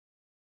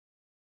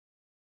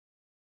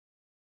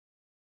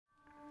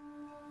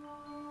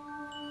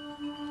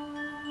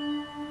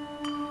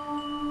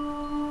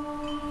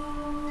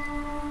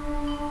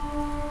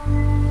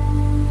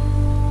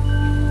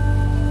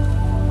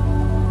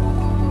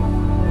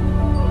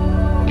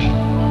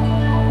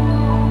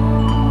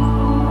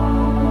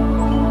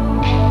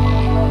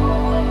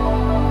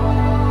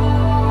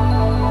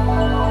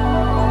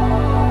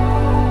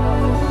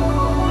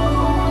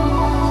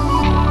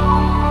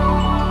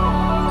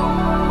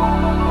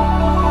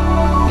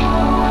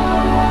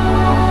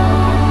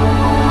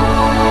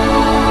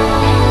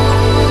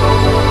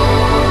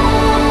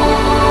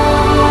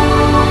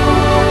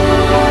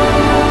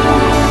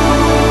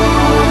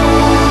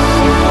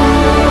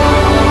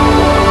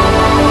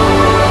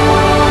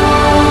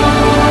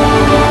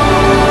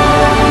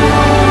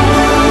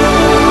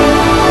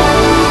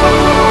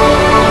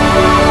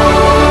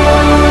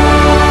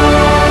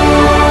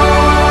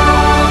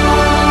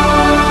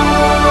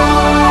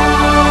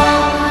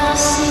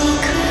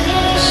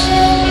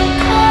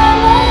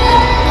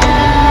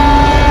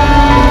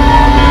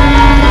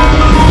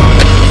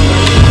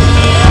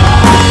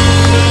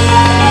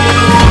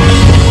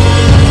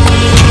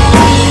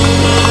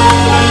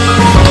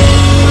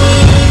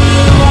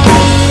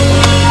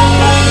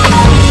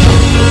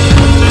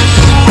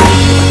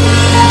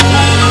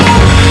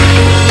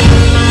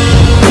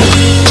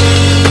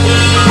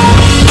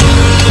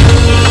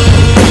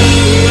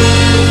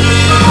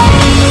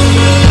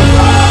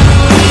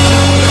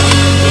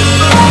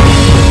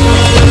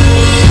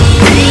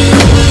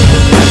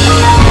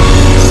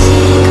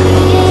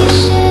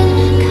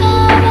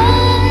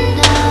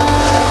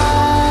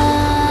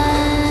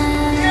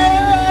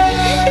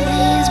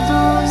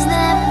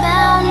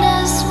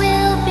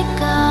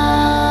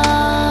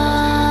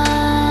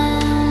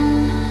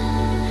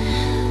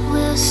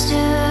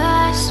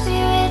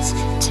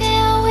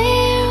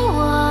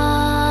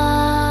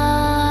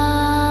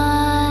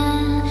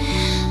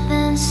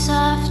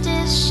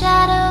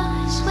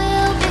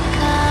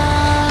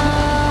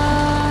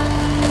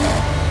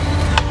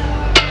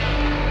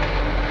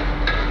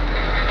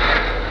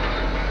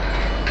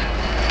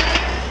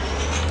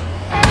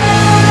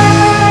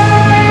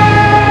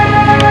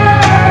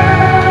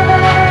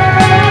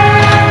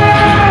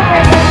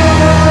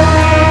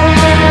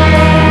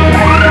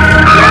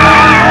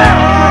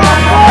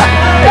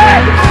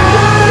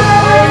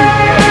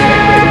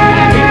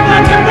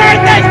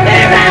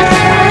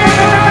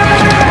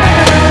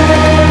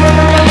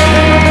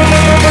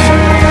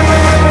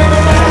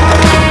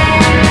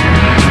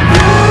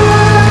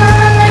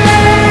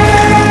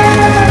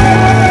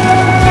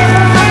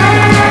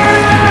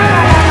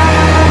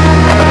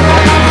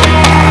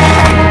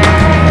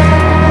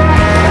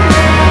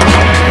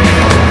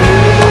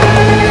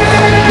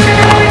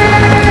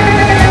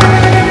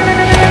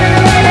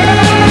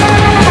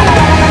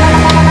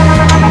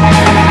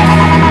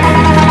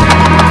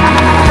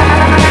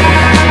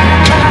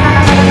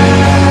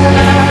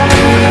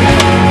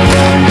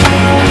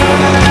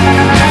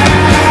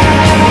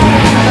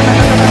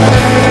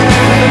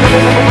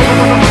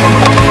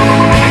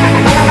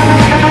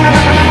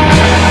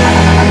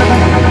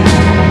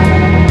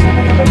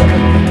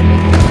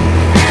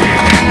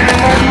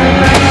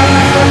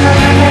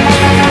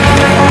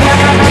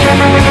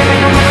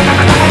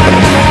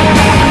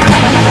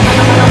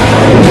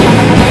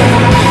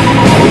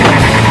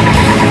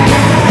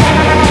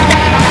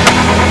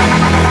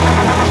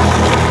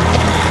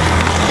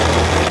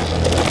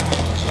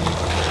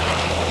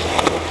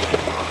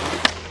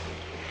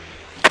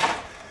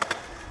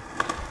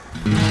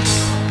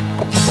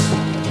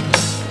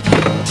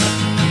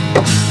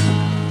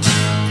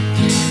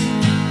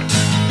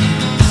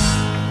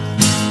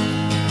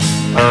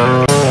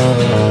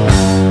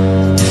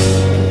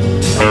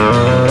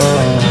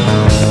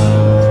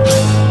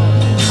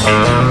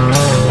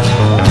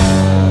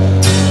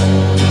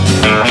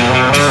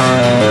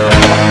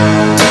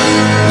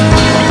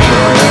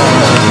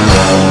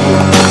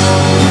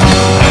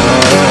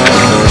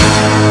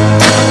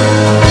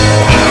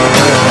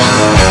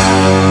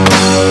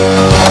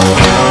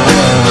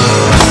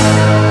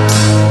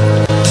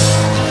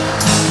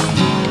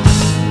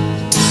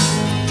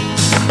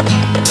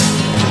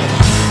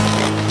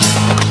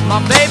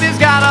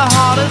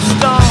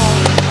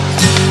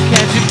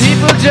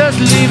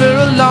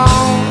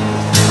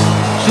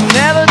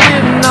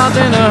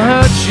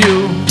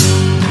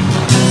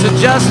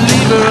just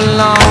leave her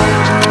alone.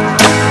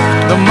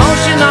 The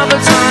motion of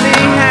her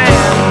tiny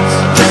hands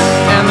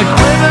and the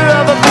quiver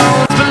of her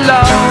bones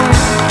below,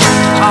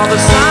 all the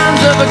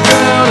signs of a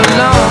girl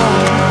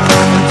alone,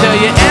 and tell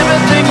you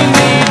everything you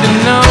need to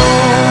know.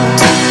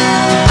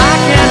 I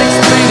can't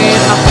explain it,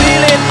 I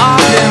feel it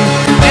often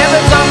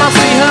every time I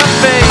see her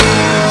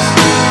face.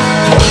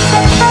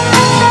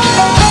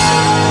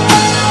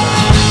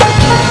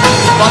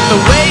 But the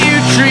way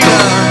you treat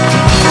her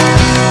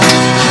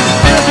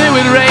fills me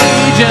with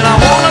rage, and I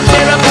wanna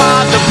tear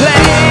apart the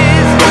place.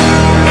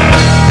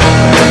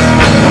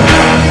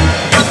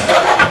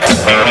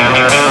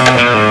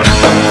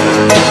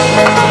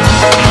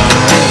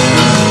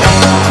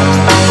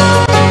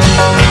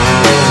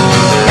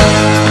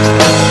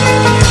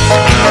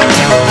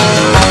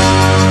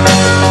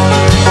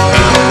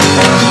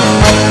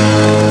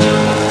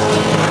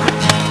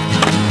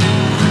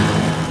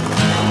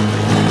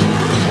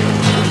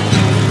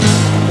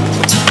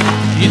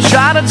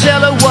 Try to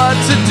tell her what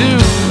to do,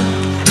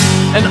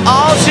 and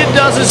all she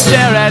does is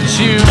stare at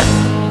you.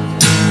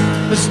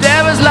 The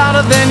stare is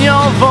louder than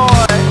your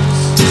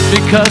voice,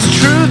 because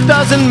truth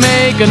doesn't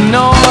make a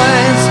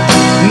noise.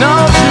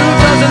 No, truth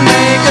doesn't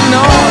make a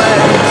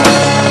noise.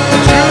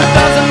 Truth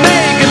doesn't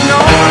make a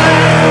noise.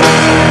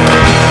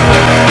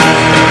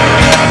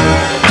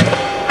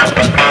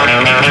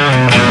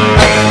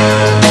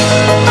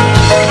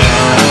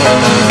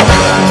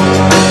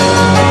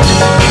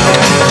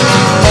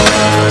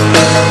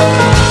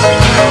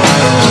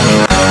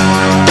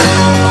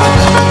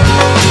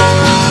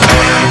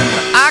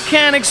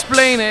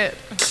 Explain it,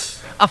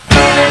 I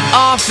feel it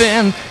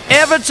often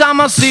every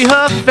time I see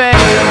her face.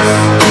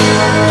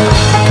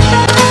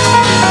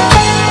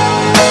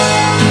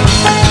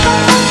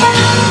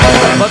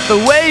 But the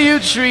way you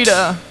treat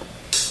her,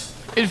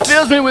 it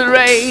fills me with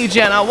rage,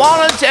 and I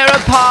wanna tear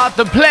apart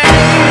the place.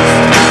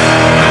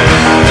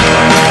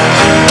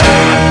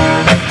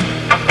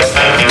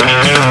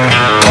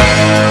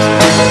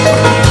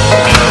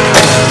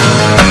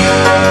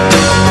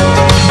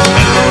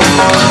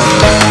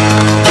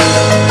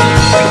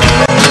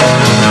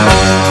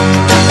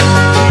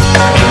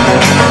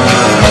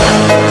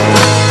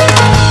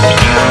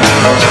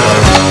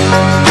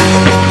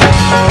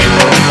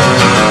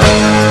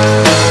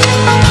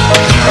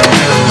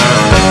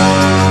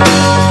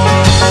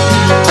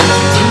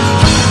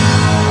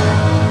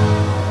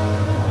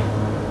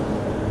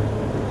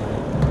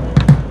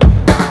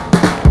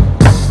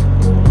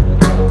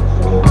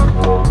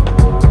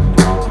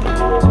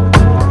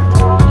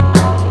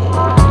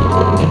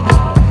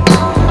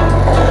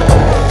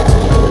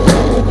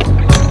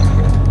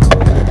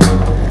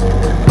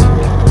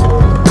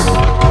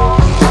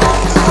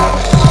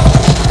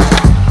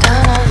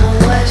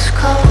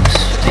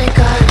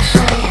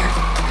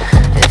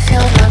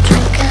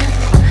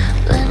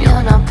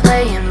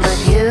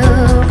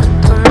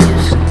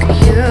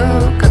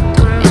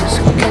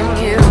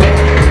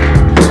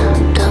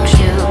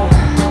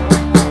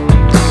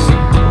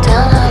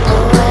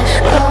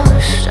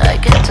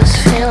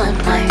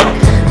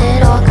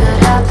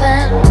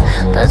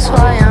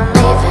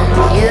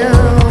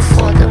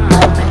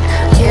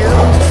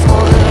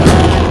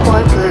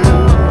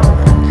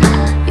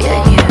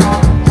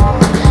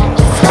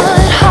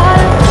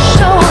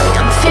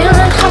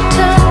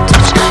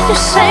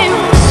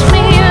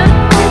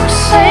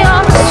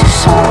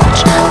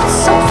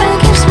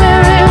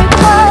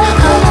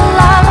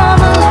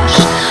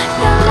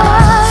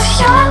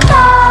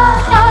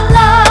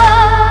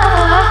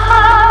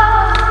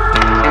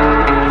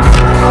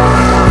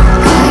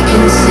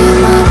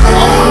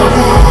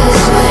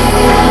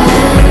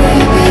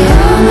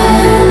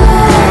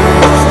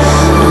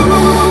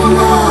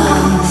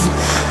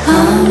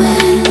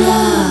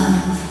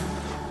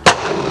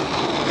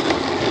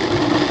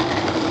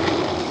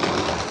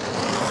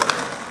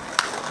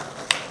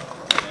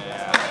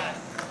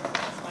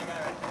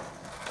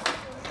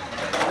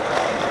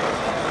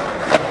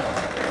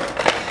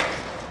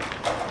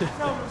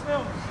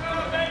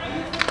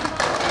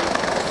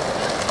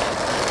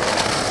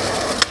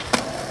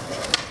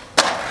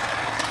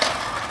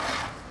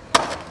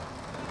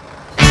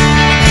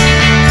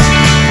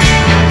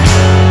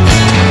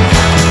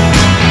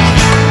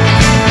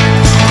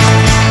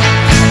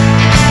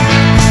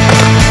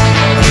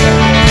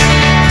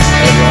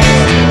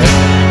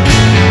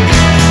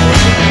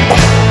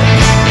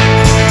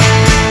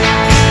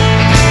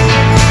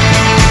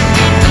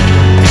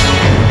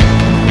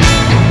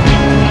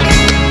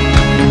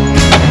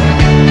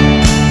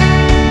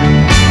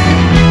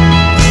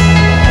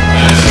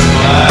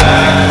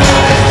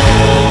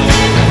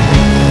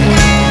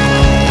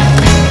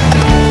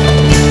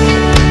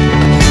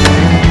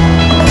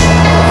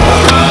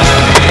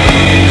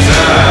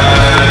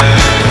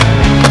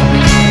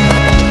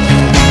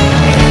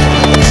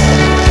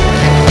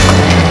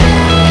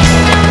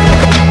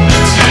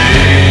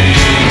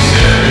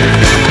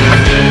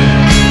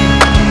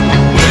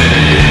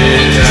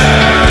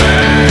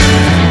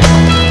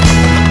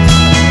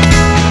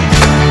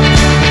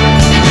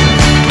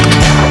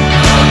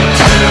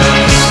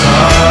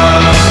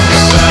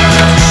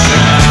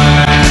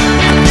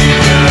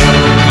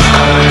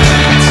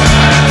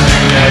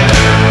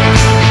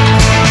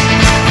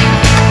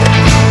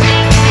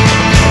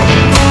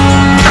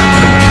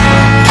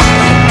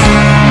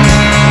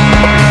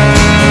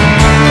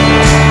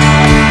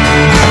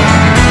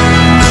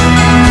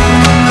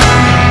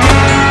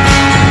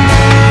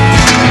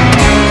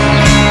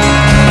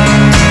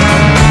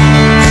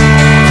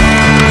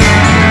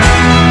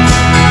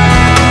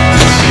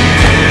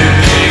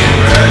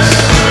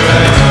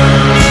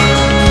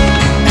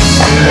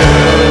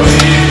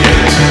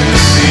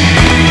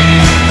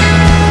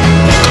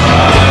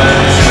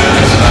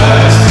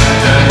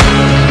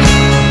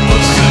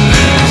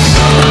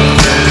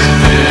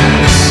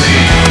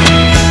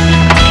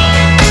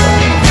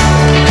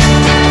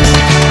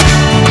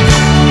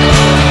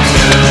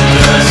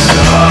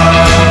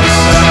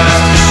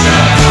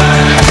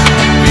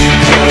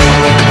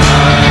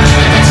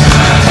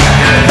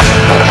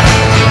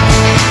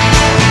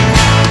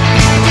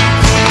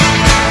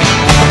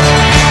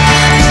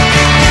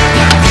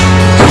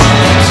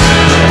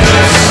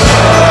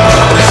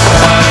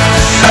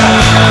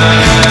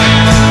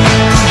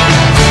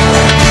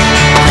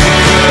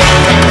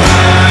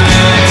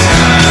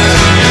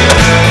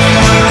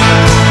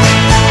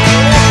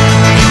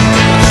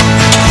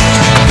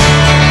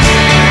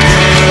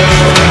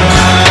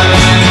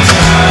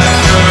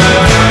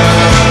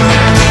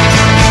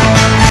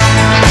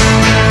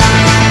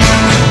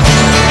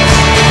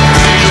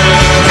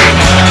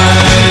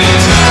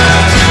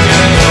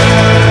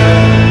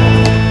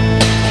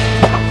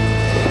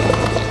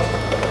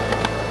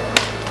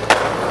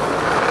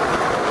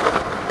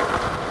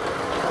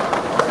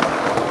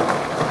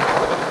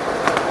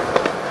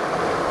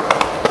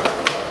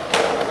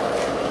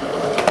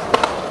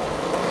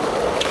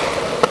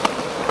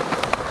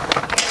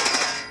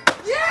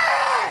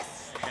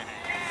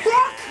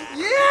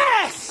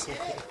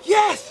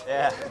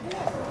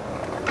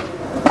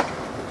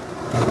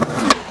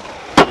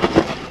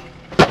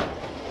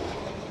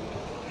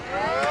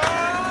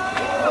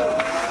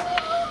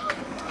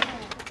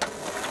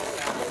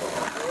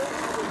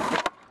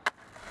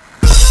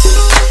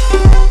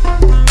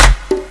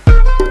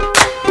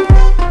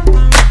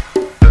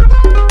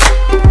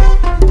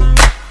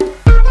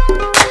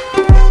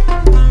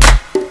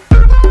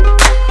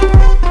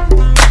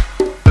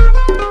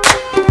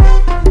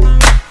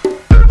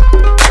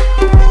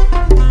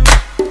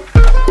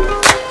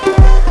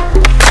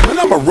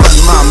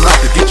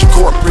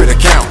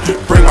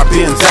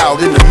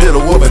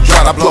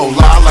 I blow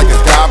loud like a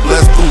God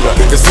bless Buddha.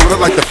 It's sorta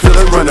like the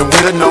feeling running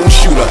with a known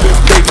shooter.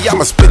 Baby,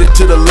 I'ma spit it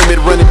to the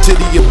limit, running to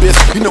the abyss.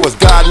 You know it's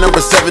God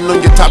number 7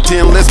 on your top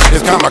 10 list.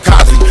 It's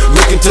kamikaze,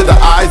 look into the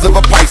eyes of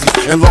a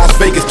Pisces. In Las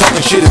Vegas, talking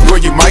shit is where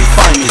you might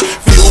find me.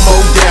 Feel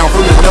mowed down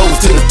from the nose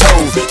to the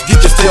toes. Get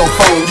your cell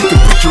phone, you can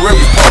picture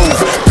every pose.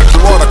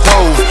 Picture all the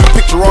clothes,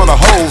 picture all the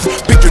hoes.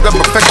 Picture the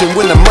perfection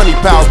when the money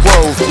pile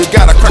grows. You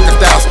got a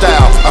crocodile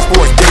style, I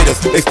sport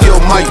gators. They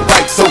still might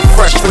bite, so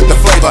fresh with the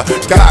flavor.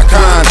 God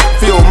kind,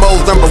 Phil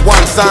Mo's number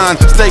 1 sign.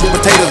 Steak,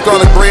 potatoes,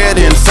 garlic bread,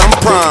 and some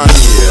prawns.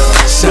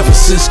 Yeah. San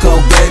Francisco,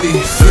 baby.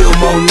 Feel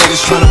more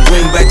niggas tryna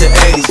bring back the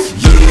 80s.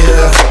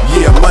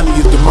 Yeah, money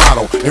is the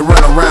motto. And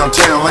run around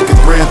town like a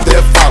Grand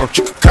Theft Auto.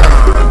 Chicka-con.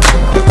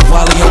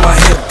 Wally on my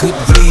hip, good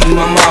weed in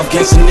my mouth,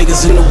 gangsta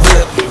niggas in the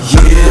whip.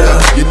 Yeah,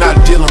 you're not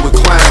dealing with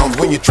clowns.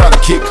 When you try to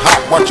kick hot,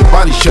 watch your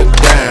body shut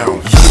down.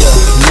 Yeah,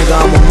 nigga,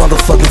 I'm a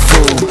motherfucking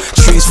fool.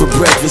 Trees for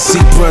breakfast,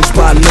 eat brunch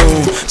by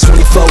noon.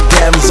 24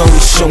 Gavins only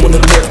showing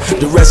the lip.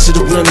 The rest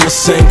of the rim the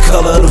same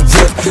color of the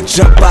whip.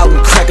 Jump out and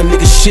crack a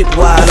nigga shit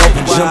wide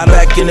open. Jump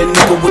back in the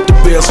nigga with the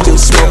barrel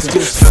still smoking.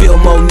 Feel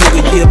more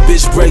nigga, yeah,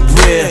 bitch break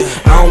bread.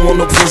 I don't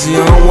want no pussy,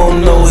 I don't want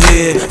no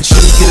head. But you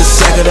can get a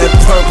sack of that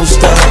purple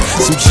stuff.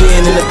 Some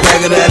gin in the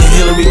bag of that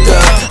Hillary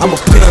duck. I'm a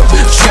pimp,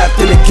 trapped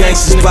in a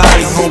gangster's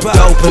body. Home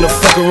dope and I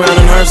fuck around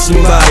and hurt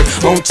somebody.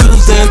 On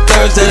Tuesday and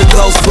Thursday the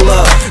ghosts pull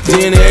up.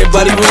 Then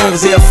everybody run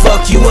cause they'll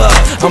fuck you up.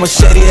 I'm a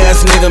shady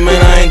ass nigga, man,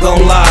 I ain't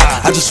gon'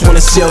 lie. I just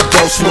wanna sell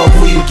dope, smoke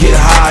weed and get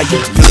high, you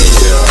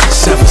bitch.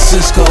 San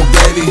Francisco,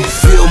 baby,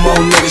 feel more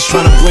niggas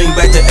tryna bring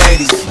back the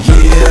 80s.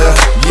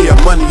 Yeah,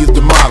 money is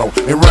the motto.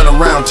 And run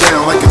around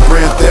town like a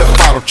Grand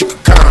Theft Auto.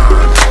 Chicka-con.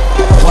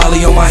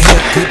 Wally on my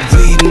hip, good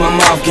weed in my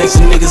mouth,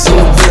 gangsta niggas in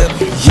the whip.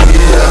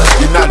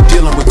 Yeah, you're not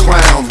dealing with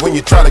clowns. When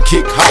you try to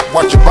kick hot,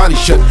 watch your body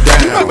shut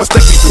down. You might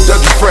mistake me for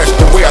Dougie Fresh,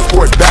 the way I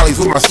sport valleys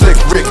with my slick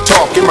Rick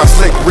talk. In my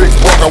slick Rick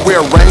walk, I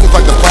wear rings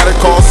like the planet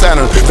called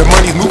Saturn. The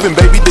money's moving,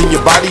 baby, then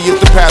your body is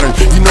the pattern.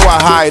 You know I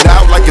hide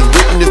out like it's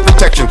written as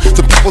protection.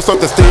 Some people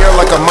start to stare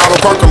like a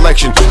model car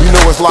collection. You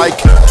know it's like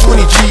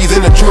 20 G's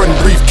in a Jordan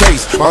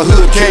briefcase. My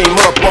hood came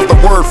up off the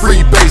word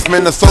free base.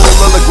 Man, the soul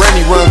of the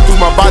granny runs through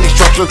my body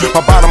structure.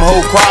 My bottom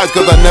hole cries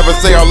cause I never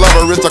say I love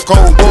her. It's a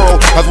cold world,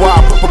 that's why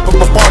I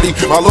party.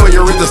 My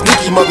lawyer is a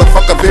sneaky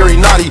motherfucker, very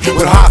naughty.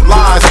 With hot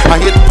lies, I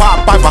hit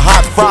Popeye for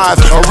hot fries.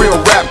 A real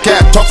rap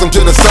cat talks him to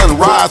the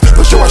sunrise.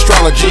 For your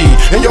astrology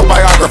and your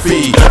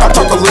biography, I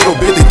talk a little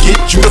bit to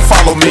get you to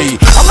follow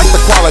me. I like the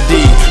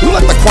quality, you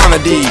like the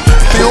quantity.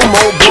 Feel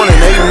more born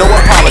and ain't no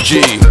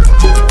apology.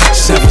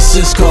 San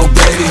Francisco,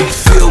 baby,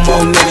 feel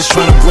more niggas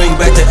tryna bring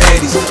back the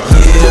 80s.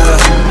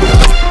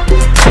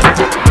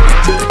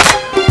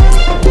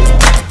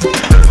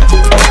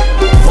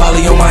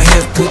 Wally on my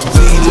hip, good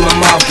weed in my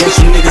mouth, get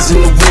you niggas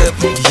in the whip.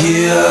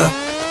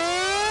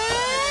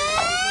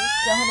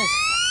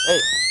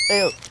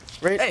 Hey,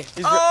 right? Hey.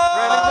 He's right.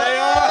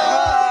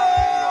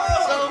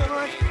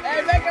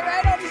 Hey, make it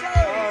right on the show.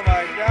 Oh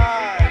my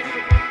God.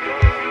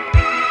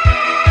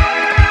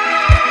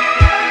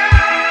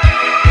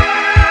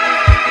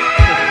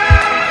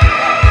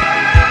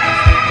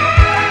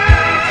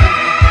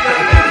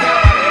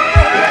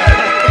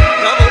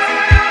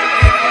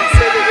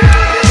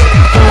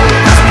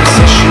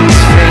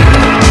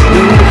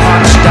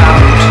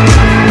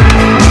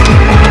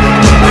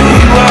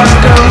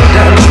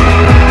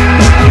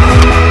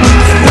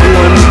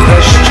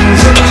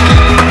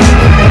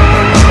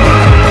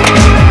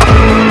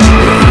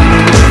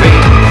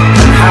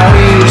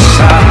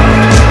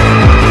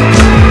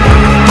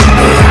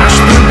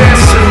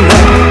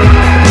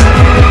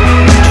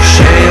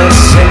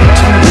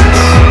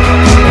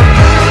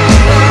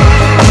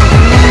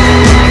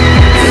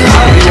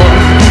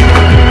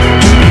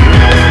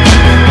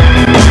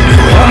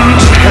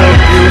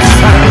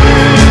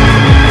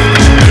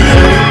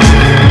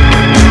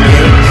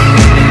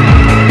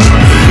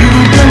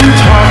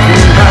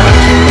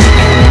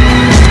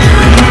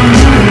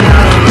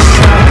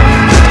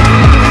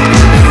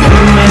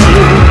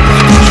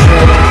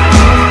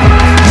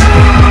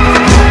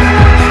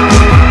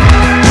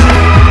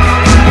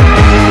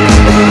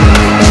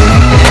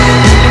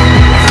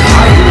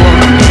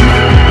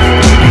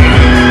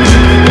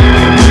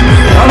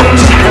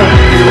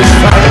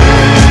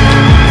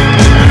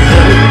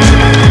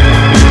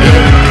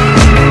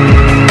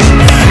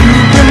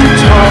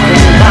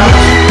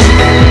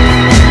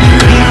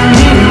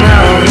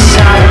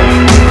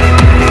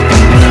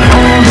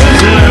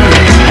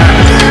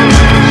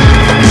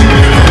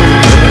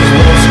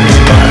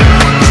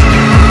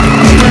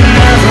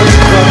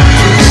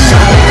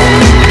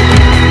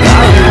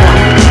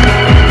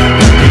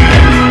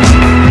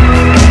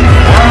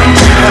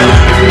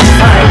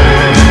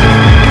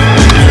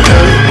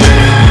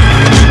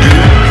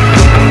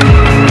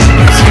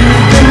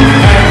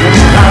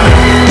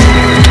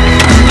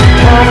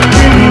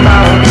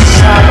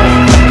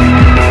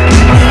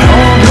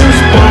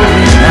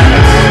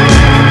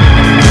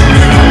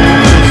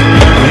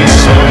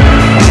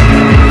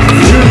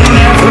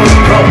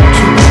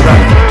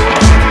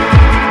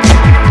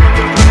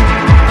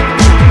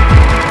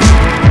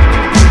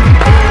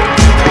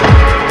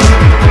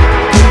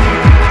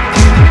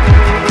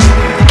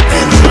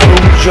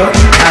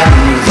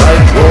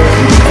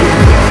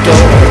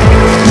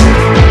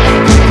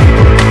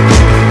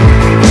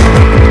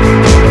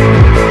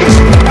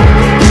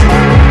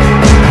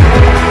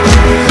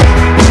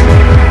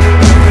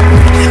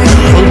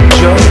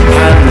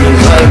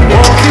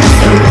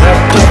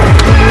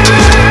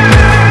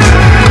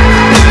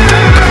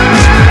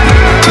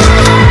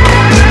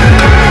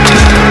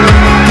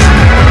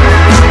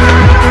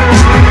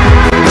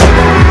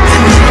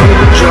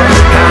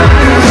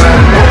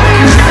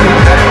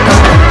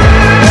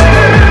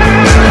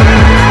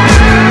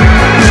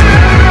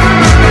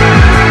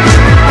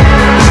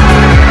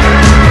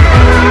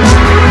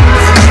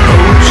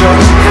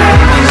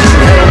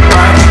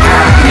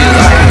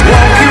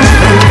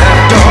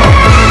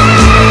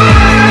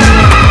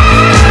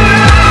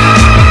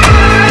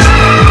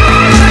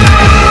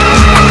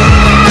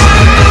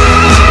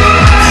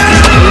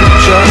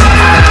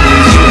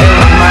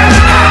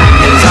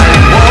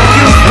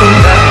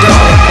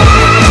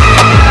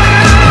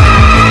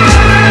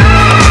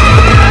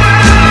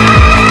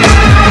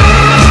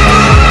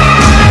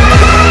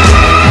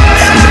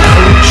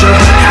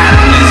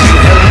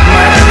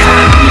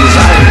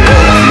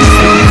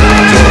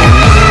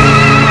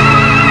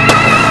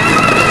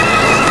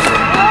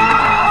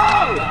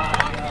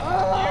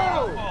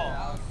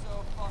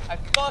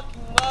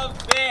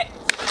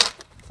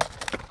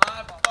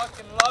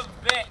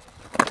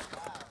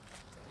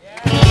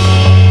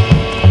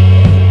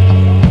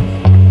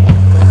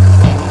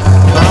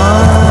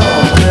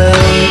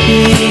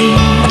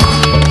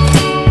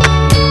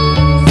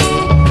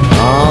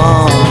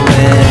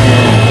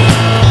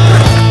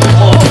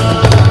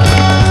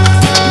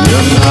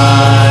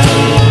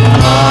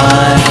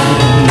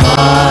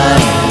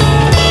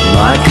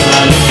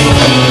 kind of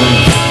woman.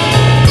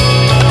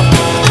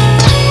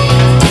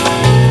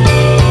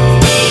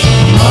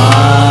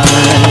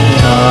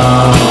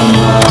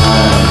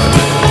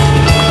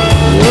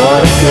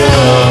 What a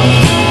girl.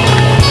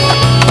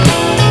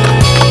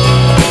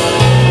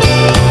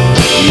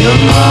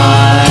 You're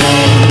my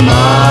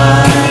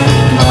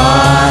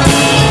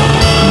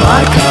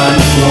kind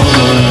of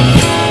woman.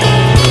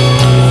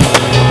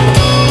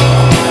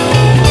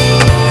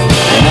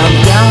 And I'm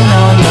down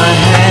on my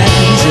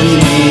hands and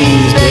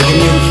knees,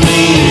 begging you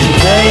please,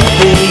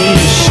 baby,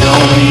 show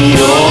me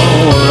your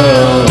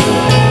world.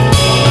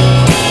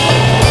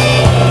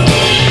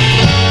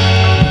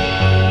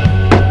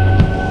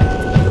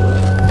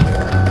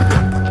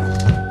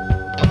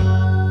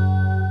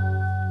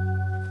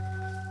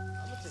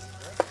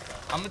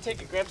 I'm gonna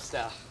take a grip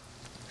style.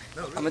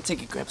 I'm gonna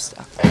take a grip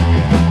style.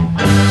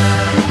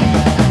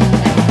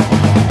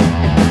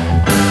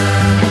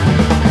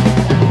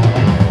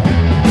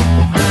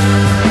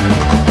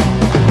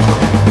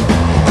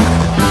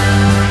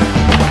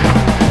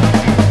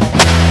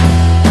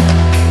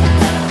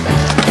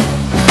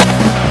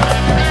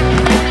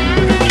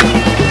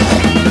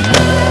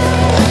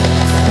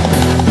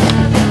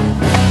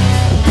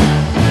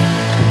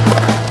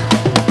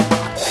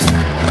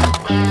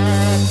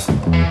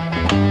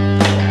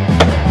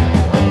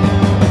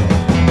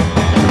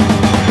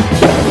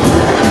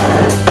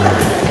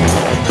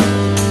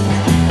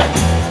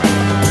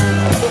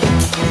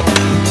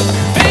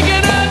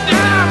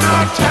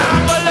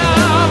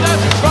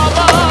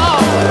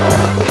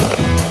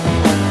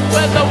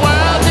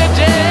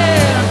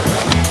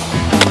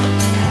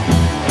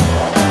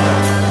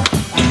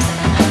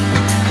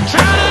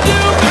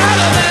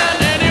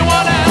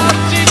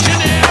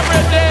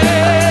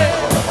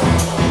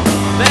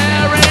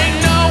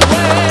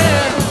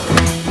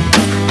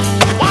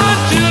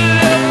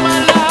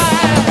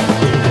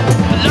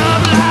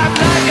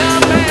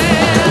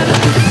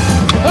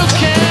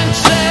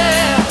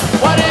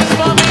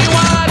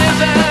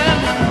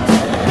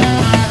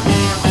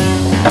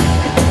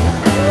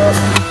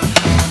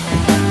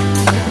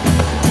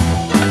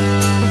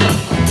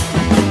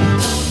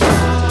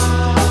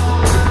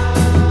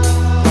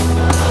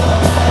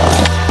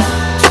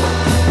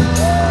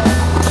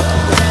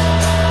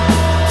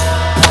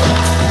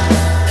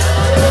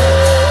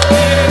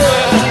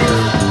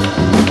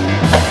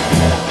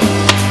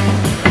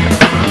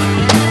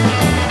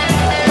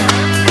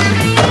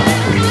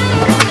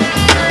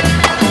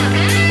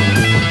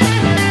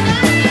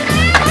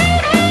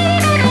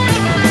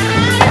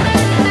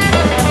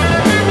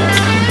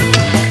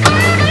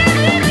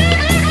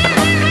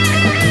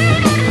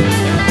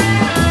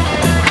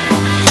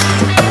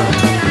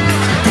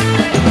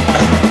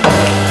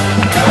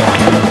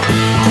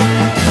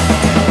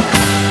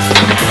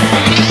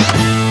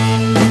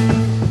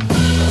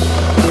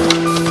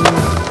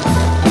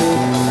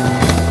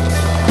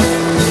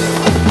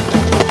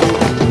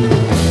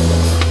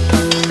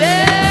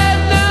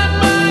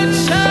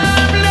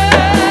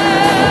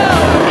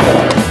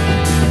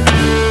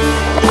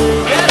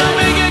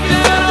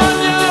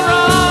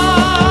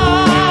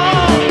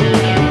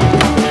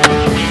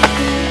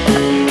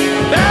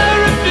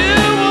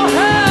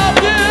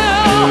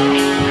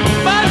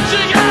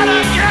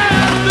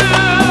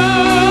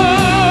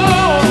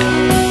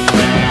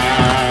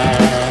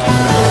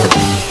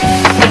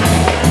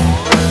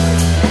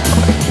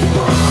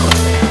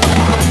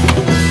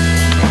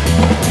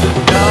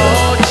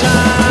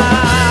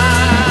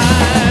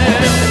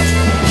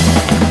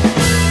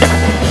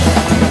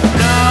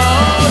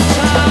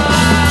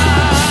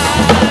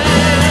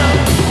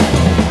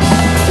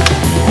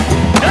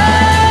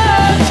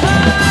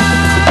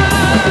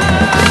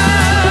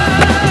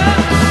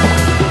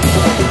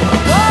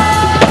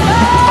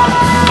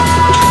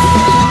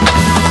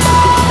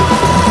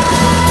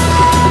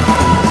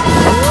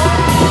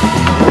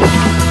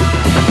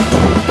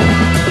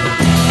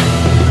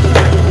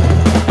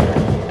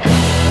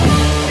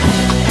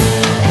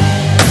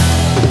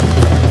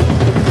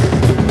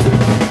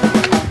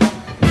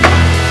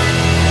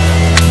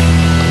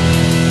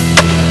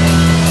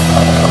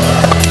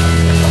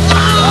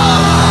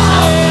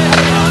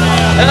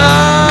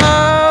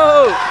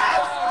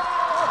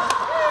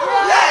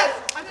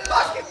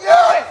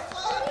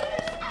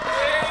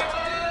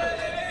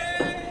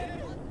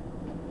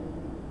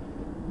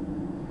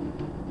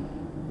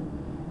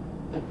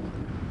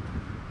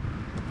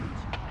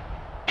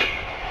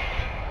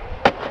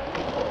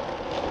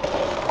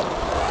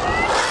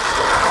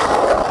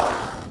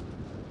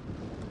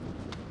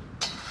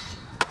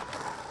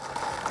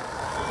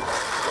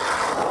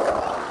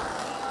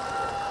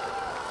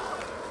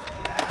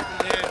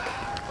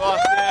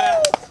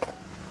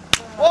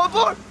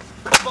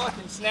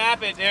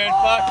 Snap it, dude.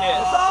 Fuck it.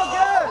 It's all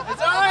good.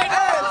 It's alright.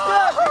 Hey, it's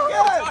good. You're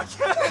good.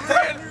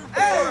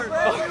 Hey,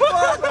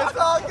 it's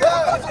all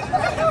good. It's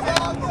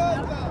all good.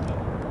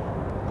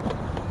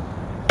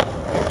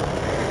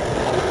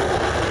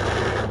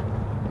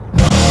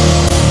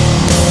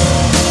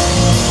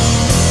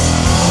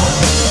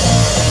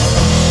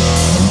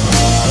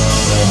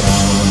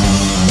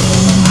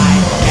 I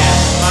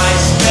can't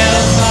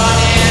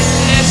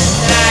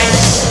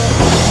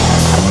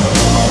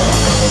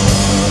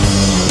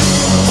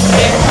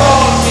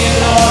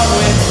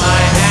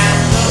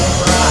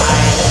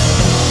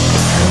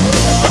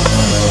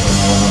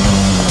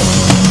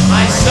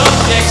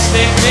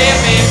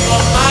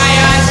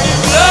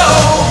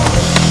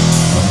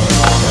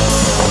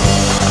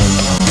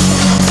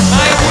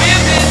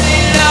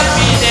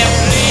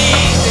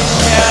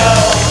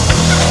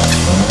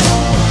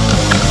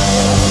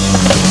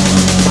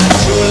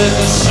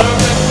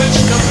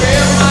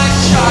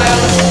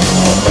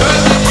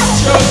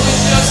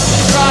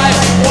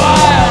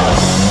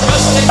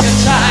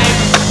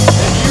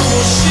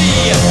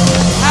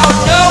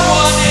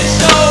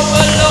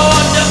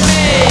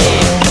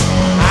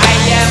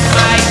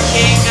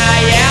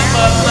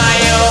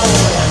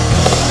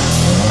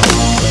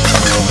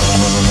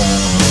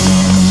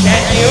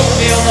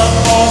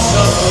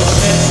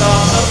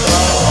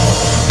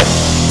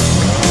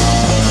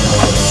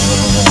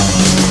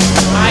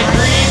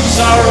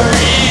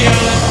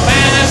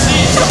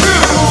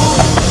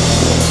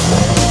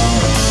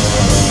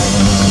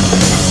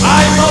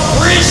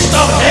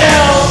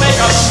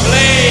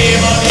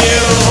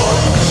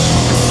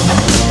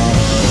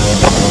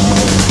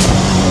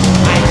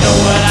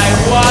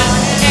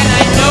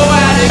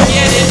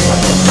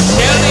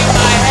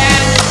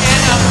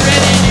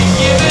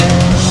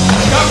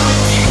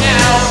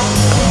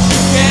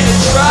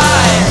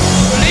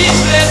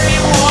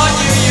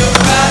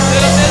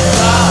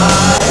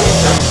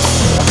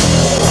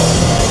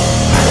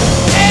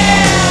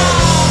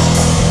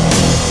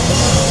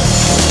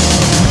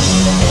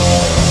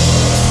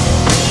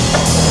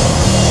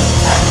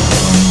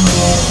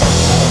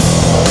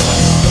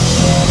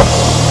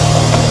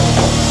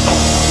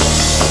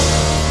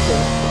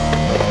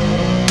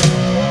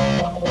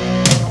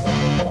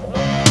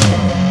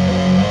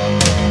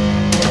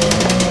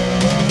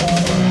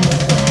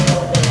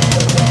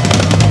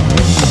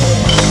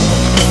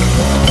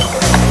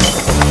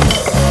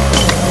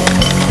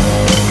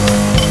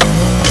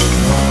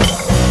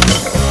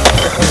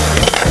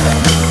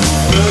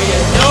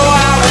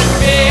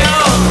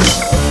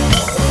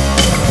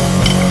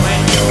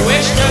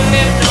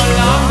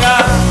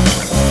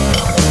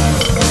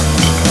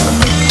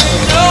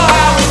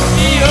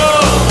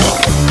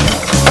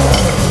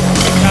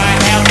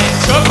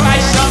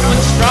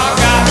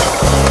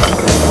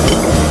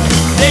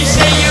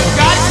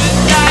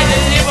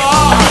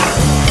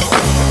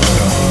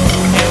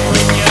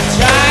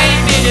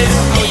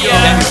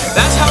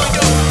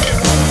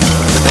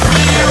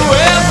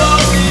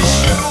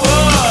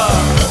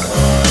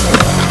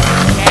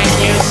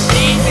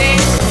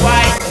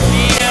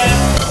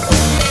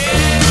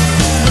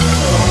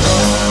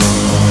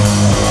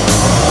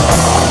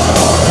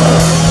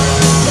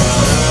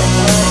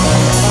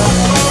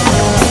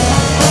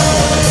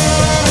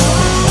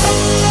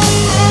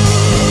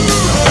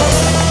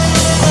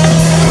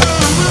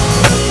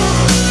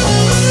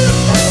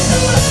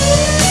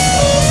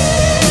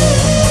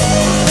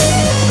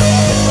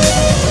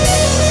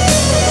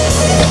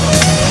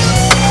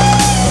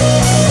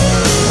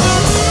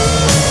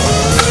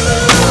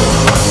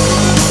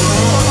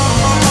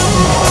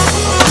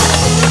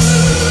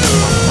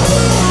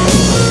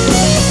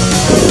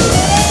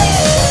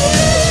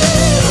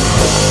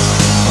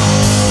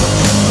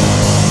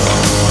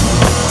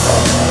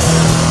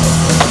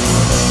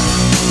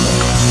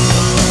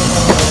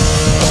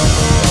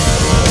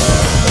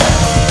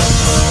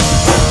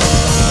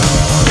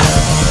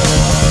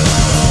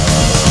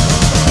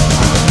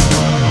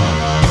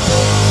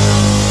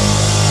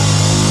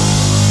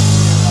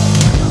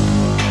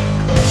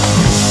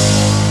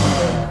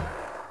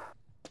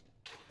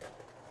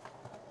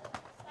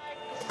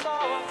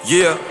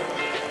Yeah.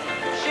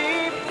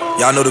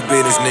 Y'all know the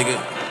business, nigga.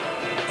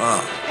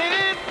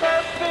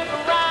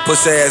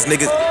 Pussy ass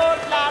niggas.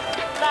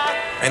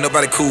 Ain't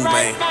nobody cool,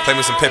 man. Play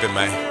me some Pippin,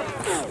 man.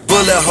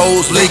 Bullet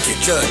holes leaking,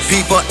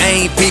 people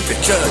ain't peeping.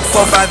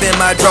 4-5 in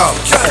my draw,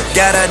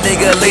 got a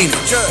nigga leaning.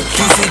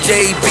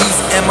 QCJ beats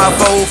and my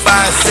 4-5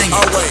 singing.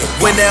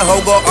 When that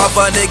hoe go off,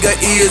 a nigga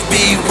ears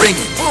be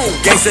ringing.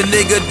 Gangsta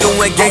nigga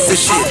doing gangsta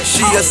shit.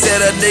 She'll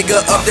set a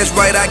nigga up, that's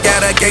right, I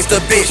got a gangsta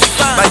bitch.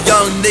 My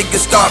young nigga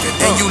starving,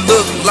 and you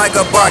look like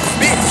a bargain.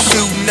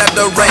 Shooting at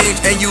the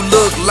range, and you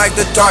look like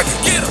the target.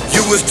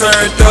 You was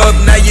turned up,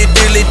 now you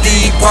dilly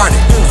departed.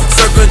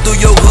 Circling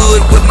through your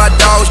hood with my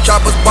dogs,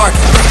 choppers barking.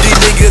 These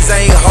niggas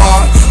ain't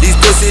hard, these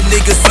pussy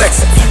niggas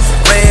flexing.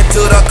 Ran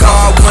to the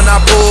car when I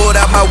pulled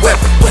out my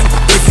weapon.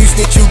 If you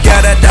snitch, you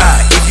gotta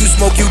die. If you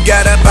smoke, you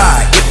gotta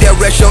buy. If that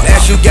rest your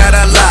ass, you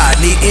gotta lie.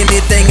 Need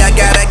anything, I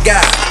got a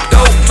guy.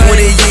 20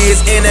 years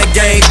in the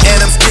game and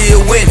I'm still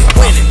winning.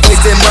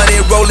 Wasting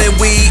money, rolling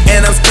weed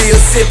and I'm still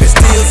sipping.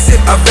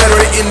 I'm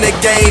veteran in the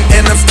game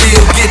and I'm still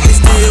getting it.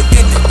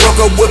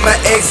 Broke up with my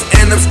ex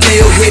and I'm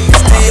still hitting.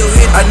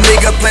 A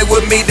nigga play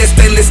with me, that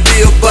stainless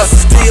steel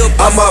bustin'.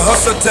 I'm a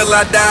hustler till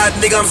I die,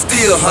 nigga, I'm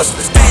still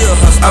hustling.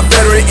 I'm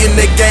veteran in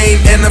the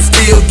game and I'm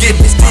still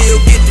getting it.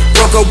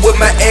 Broke up with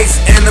my ex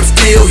and I'm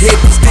still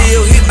hitting.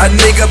 A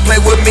nigga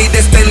play with me,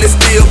 that stainless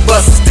steel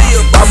bustin'.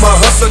 I'm a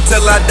hustler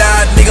till I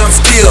die, nigga, I'm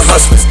still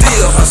hustling.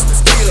 Still hustling,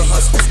 still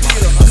hustling,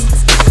 still hustling,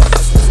 still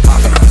hustling.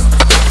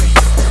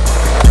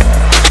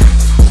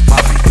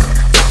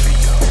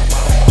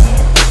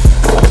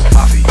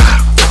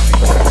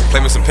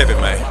 Play me some Pippin,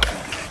 man.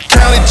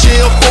 County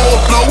jail for a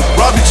flow,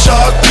 Robbie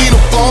charged,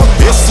 penal farm.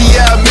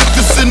 SCI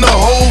Memphis in the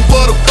hole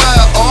for the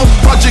firearm.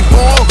 Project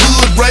Born,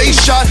 hood race,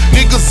 shot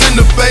niggas in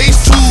the face.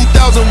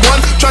 2001,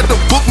 tried to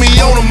book me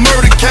on a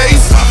murder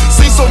case.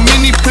 Seen so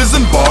many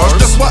prison bars,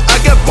 that's why I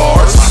got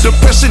bars.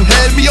 Depression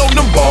had me on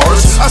them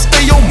bars, I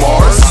stay on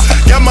Mars.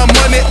 Got my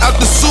money out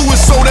the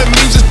sewers, so that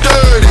means it's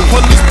dirty.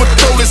 Police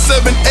patrol at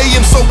 7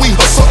 a.m, so we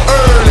hustle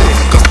early.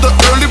 Cause the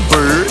early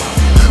bird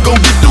gon'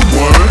 get the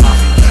worm.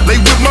 Lay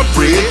with my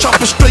bread,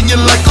 chopper straight you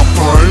like a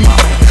worm.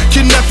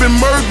 Kidnapping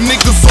murk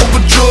niggas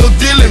over drug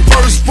dealing.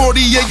 First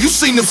 48, you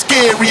seen them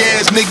scary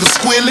ass niggas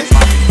squealing.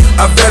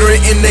 I'm veteran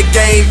in the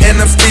game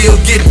and I'm still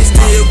getting it.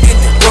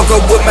 Broke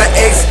up with my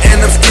ex and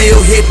I'm still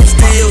hitting.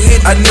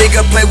 A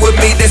nigga play with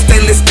me, that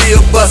stainless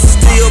steel bustin'.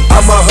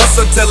 I'm a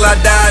hustler till I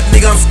die,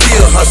 nigga, I'm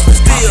still hustling.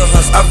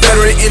 I'm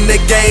veteran in the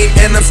game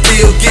and I'm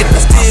still getting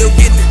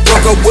it.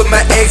 Broke up with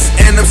my ex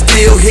and I'm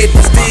still hitting.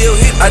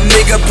 A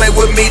nigga play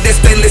with me, that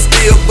stainless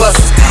steel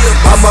bustin'.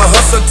 I'm a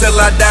hustler till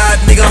I die,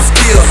 nigga, I'm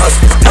still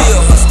hustling.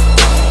 Still hustling.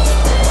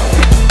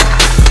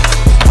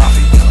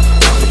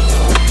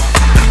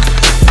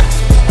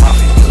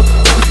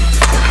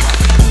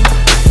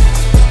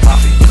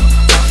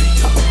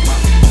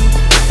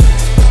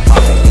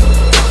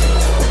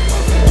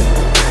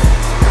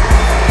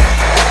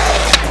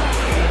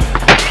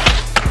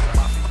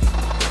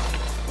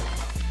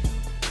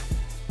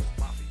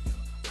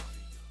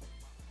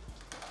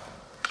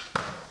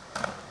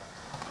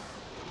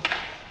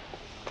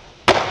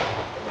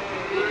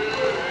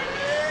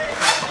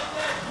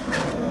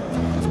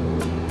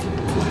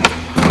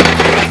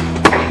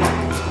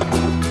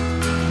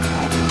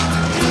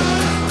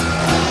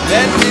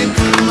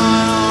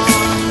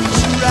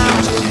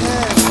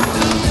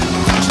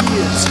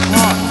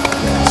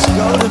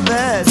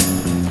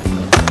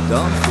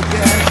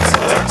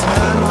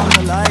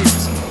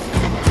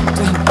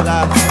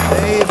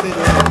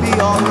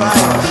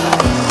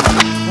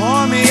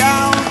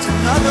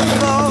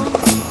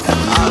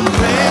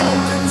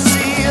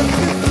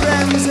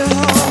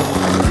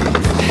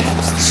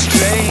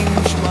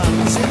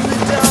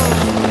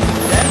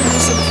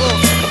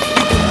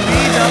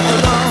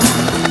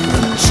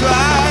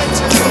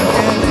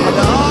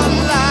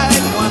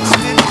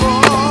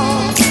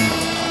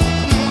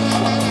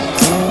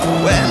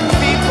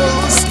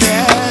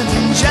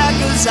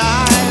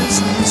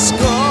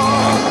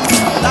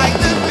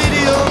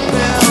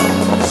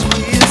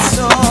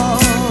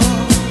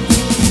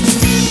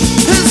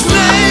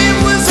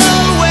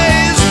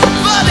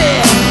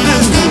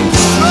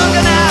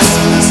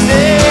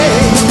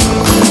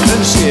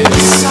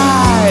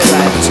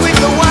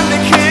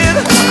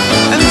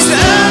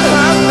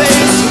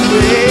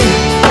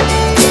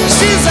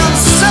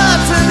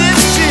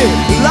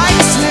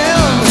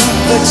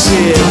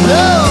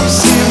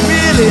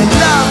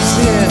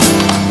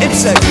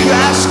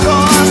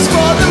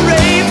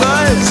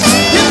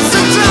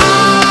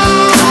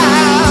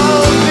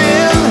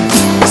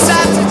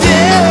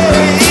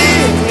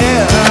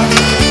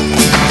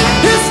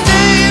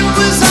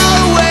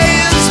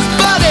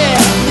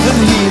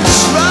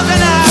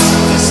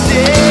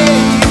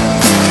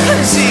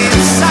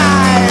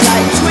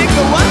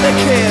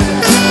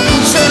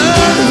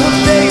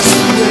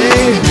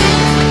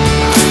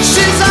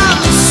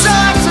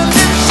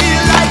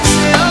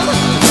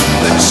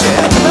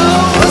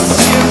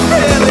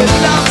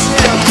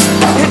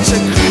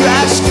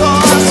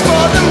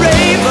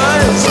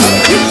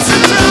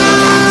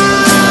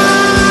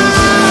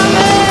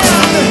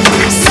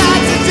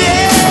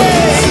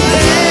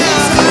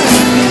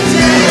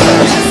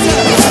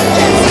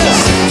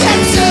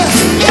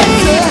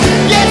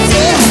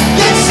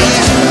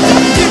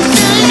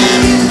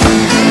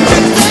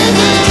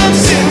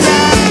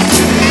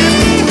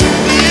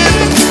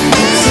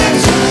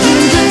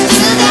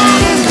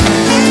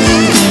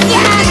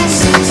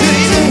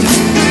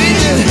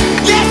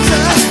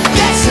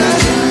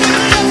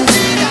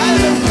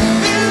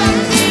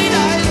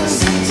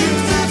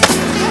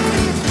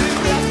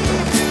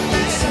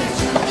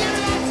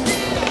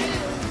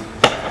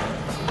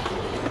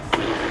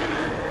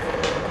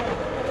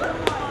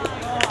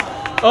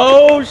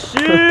 Oh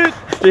shit!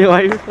 Dude,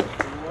 why you?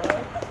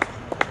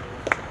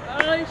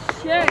 Oh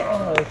shit!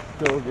 Oh, that's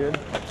so good.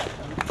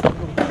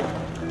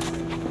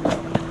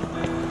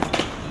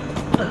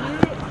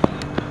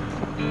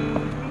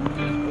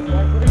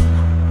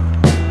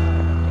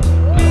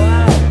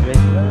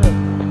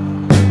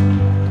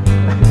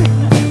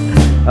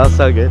 That was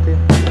so good, dude.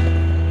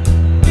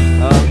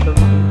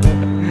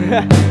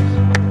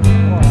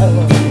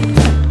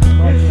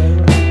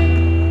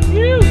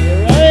 You're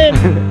right.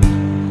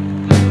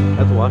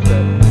 Let's watch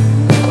that.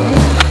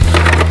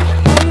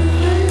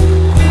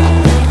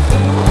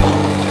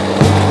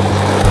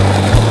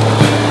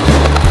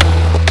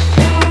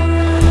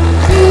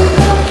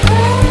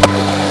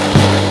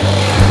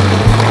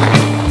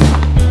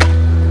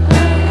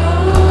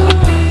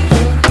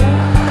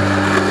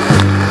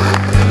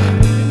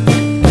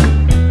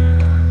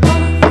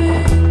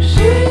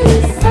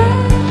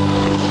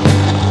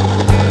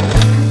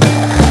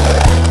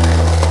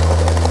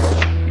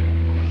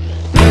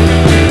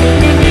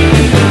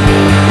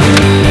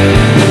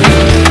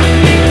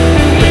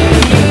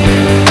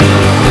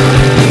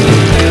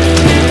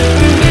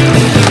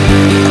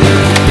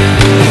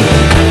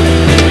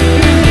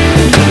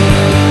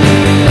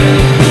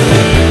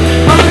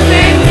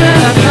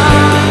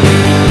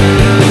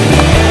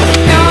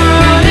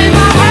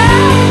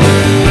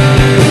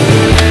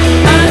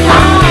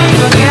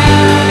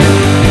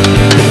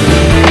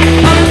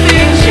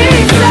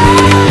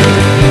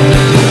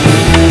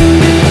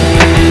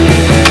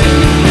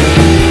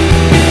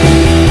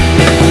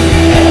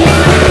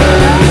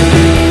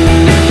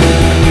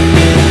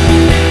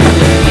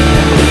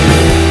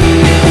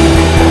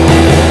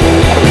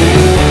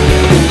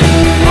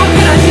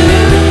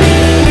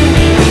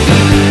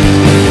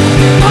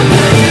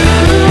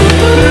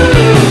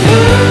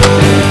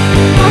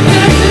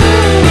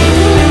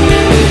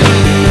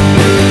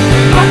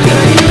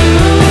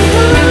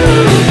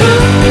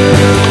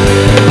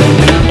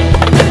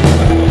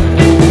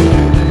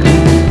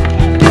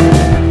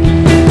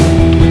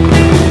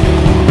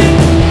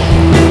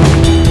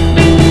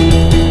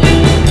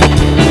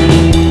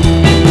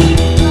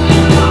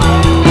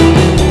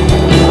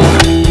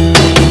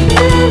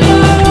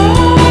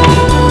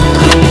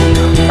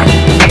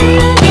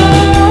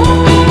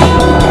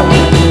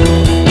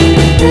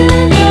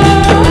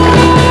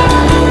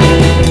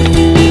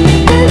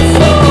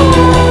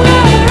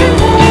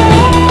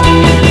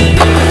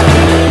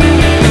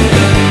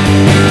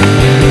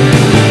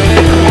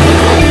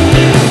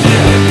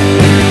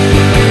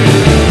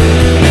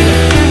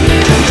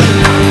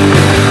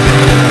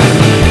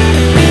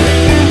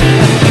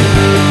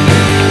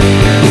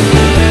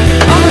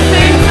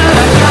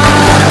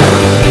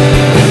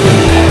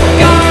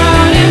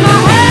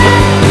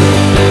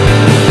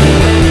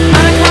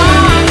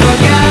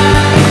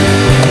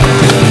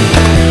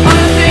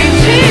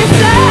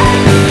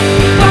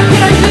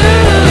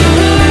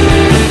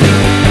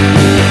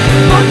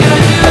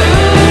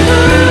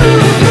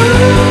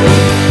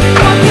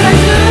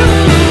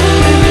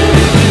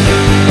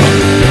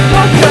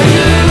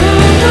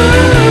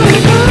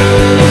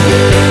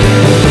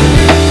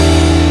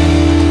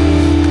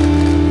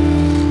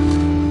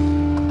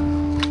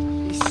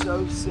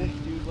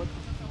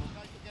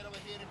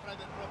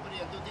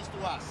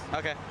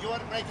 Okay. You are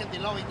breaking the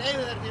law in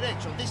either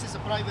direction. This is a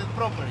private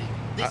property.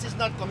 This is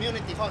not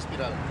community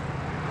hospital.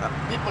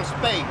 People's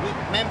pay with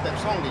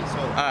members only. So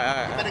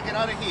Alright. you better get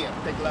out of here.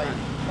 Take life.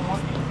 Come on.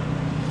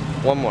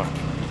 One more.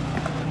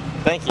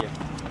 Thank you.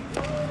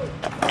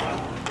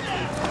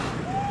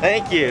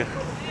 Thank you.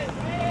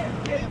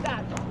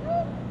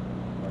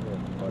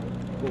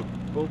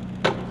 Go.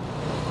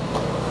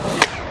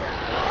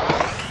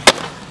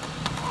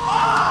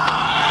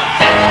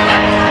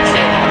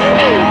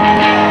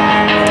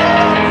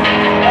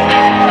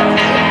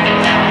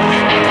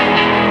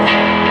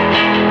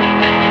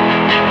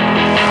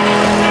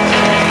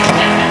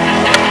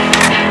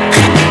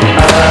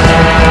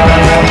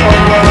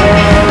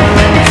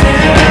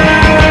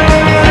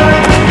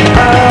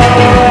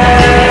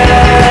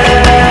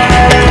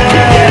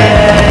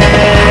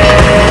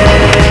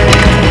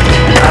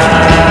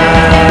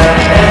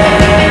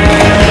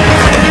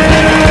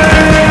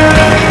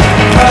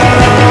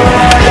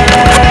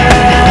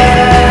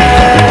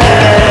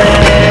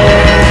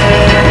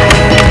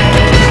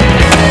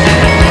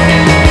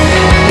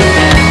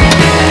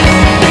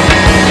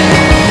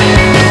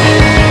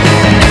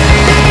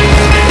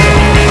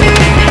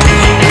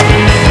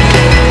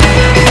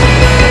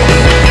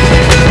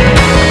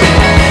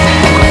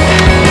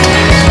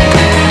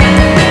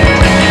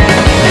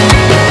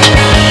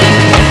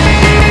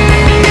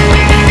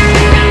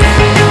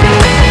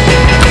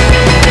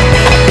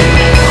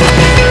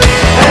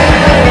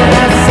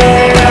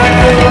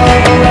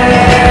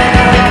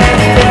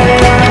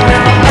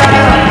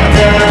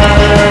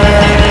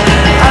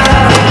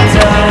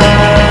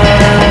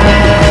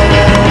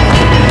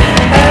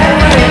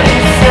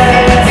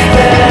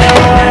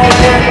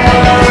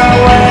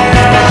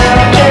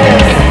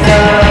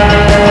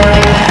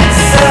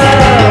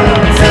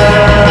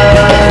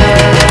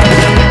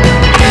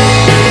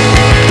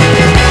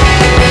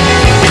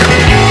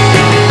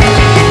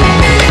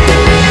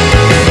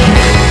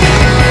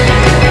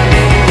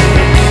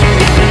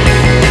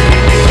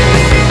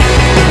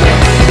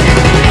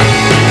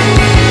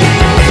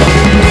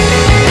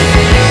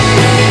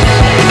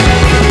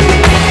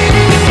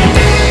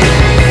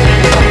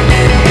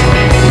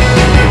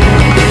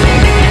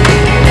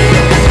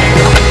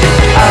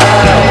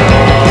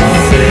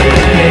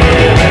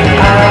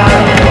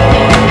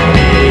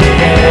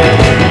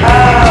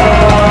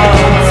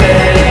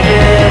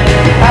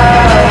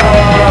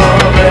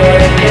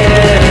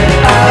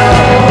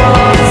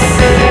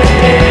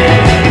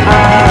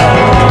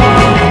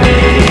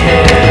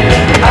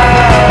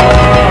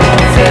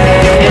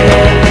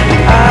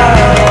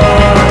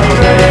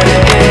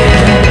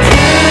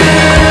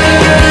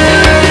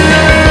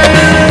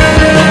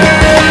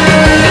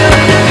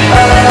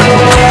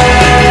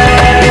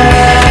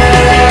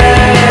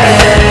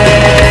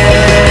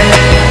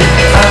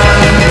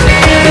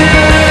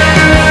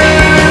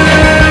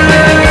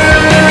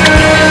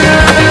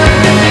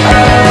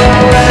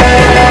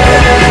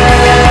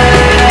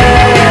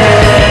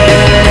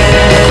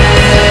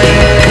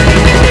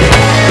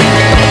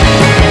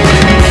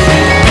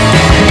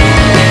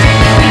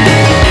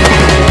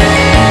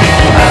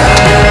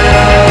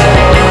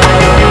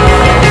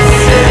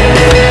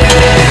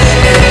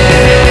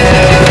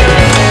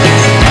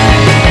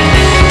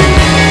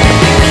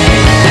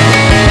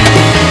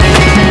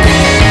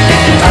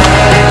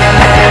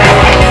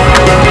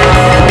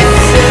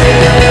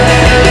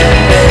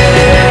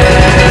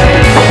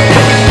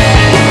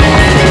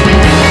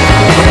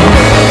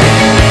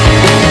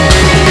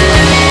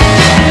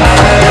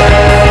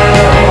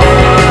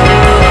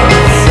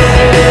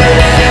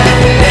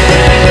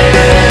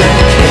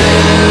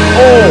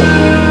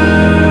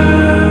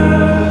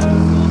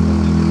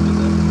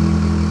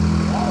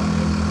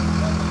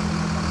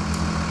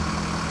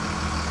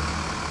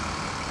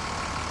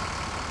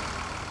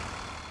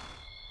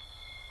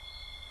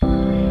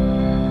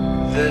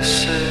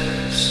 This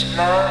is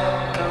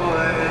not the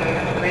way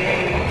we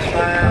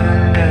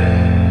planned it.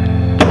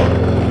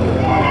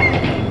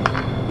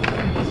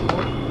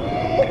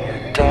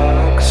 Your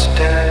dog's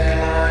dead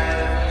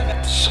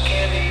lying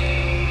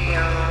skinny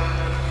on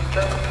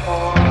the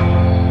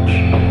porch,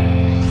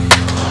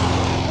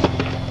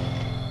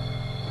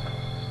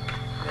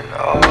 and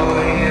all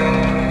your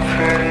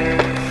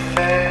pretty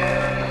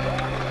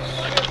things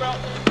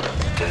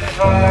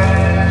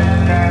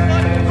divided at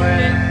the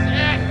way.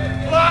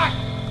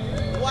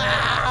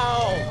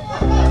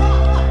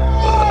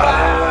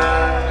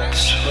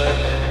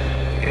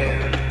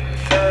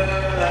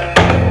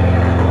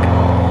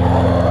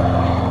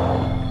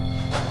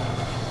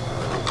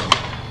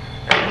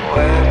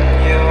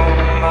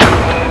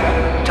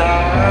 Die.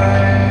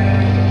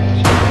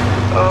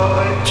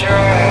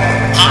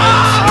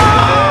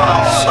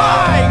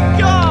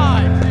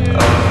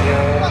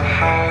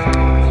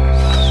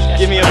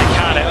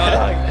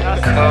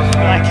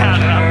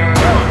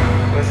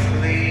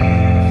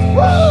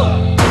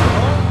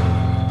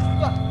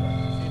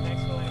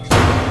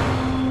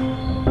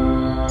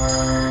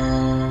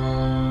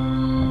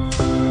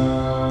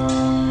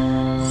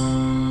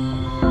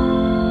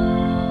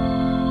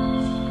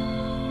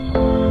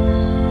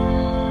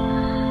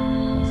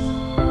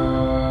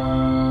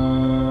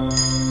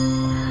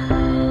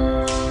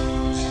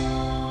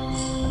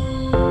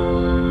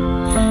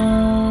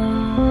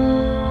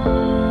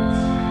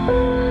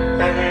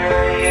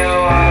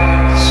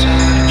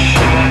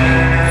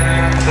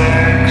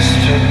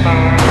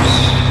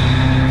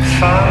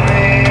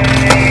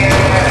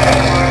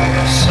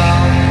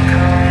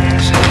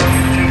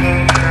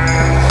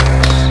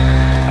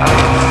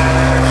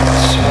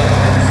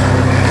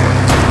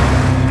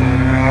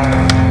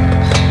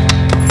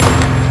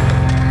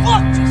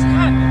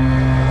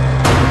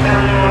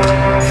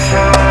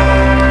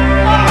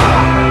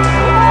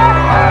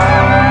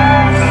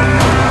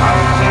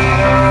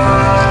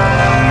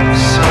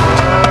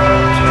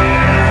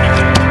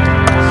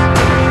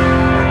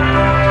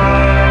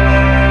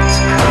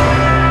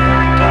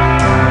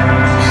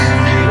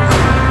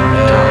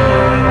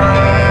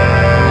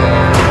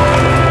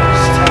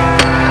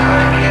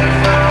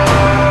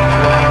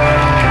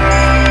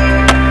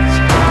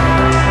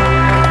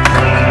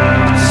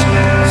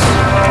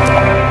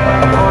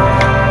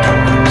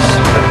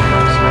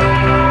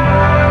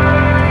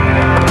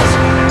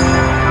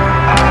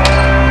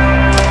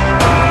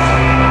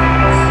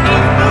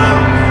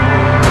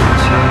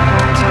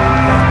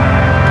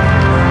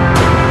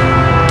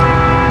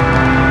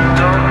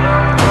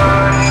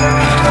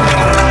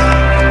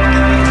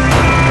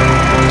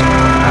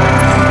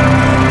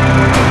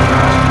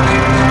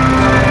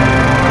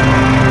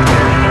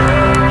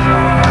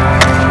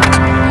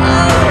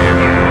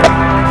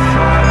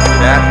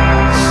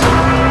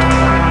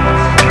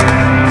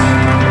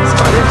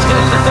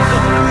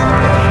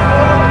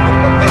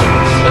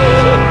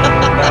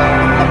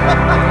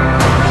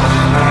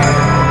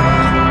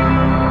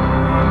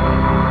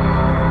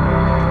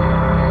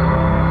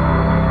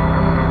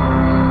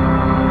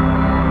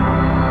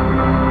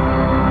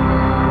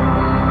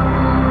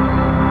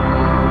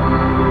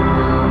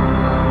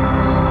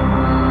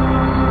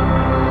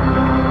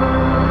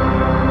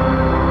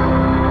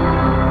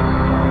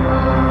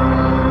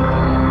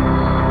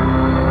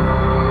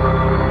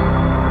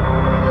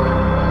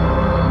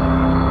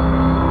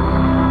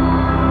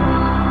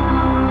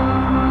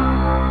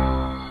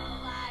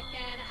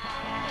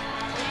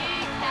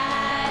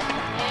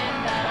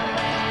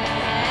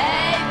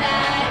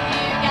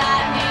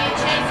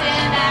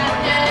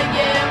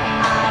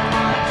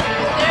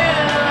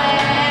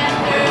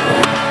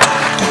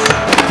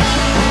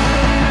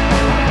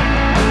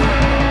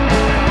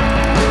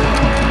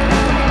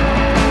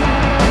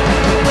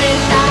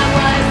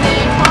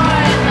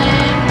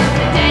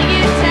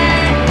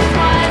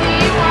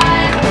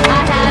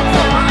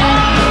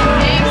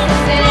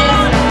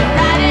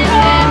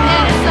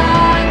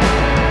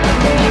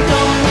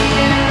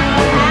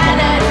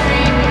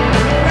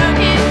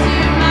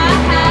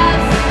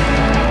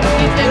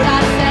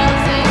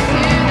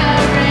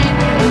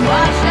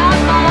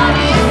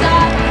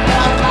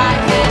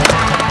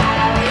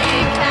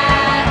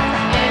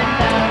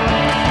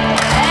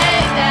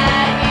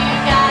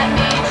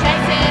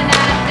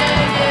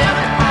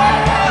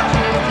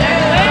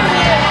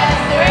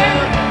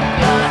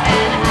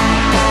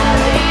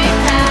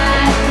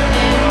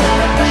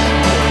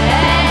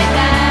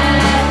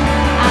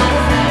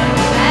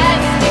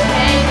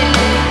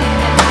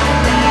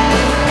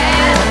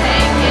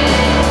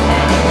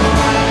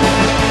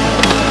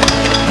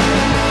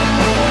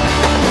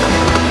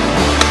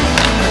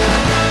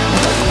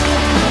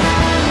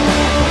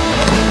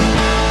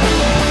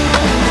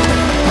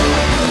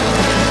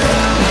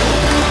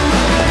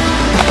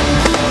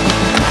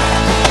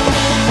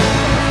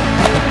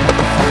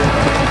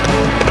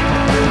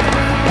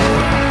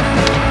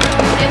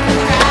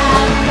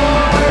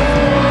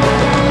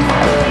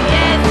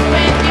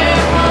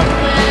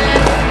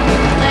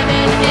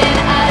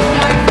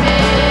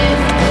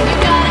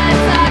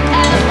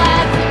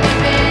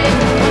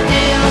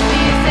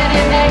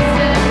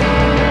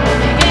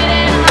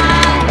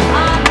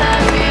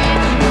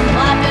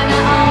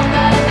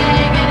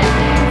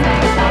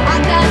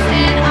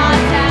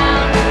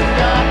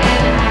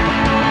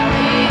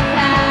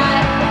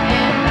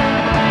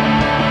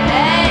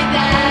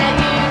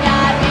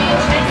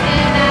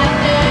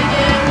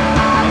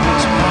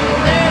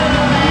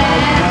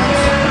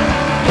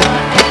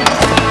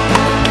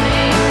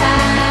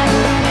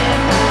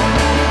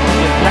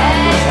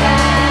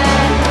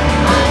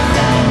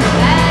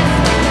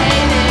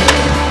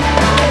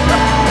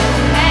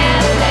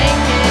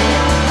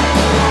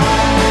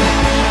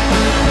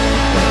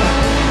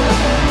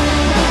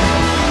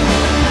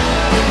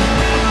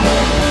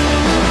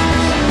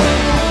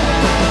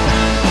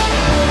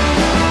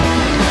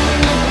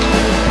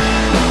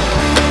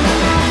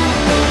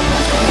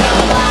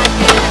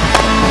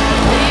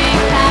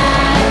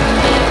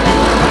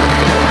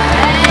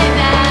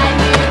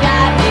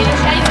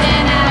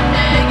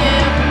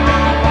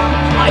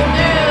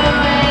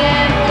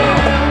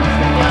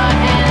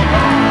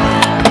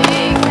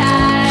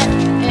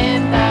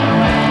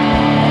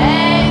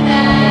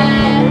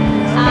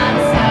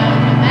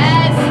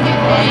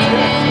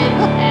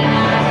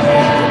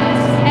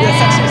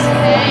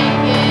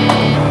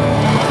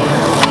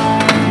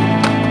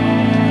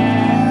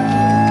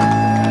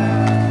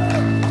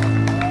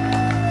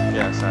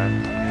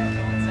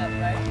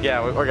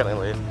 Yeah, we're gonna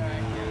leave.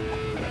 Alright.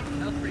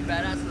 That was pretty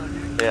badass though,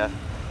 dude. Yeah.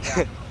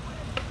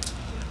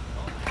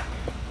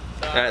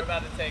 So we're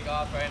about to take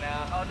off right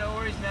now. Oh, no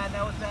worries, man.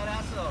 That was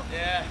badass though.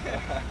 Yeah.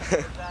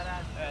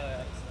 Badass.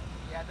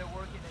 Yeah, they're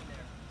working in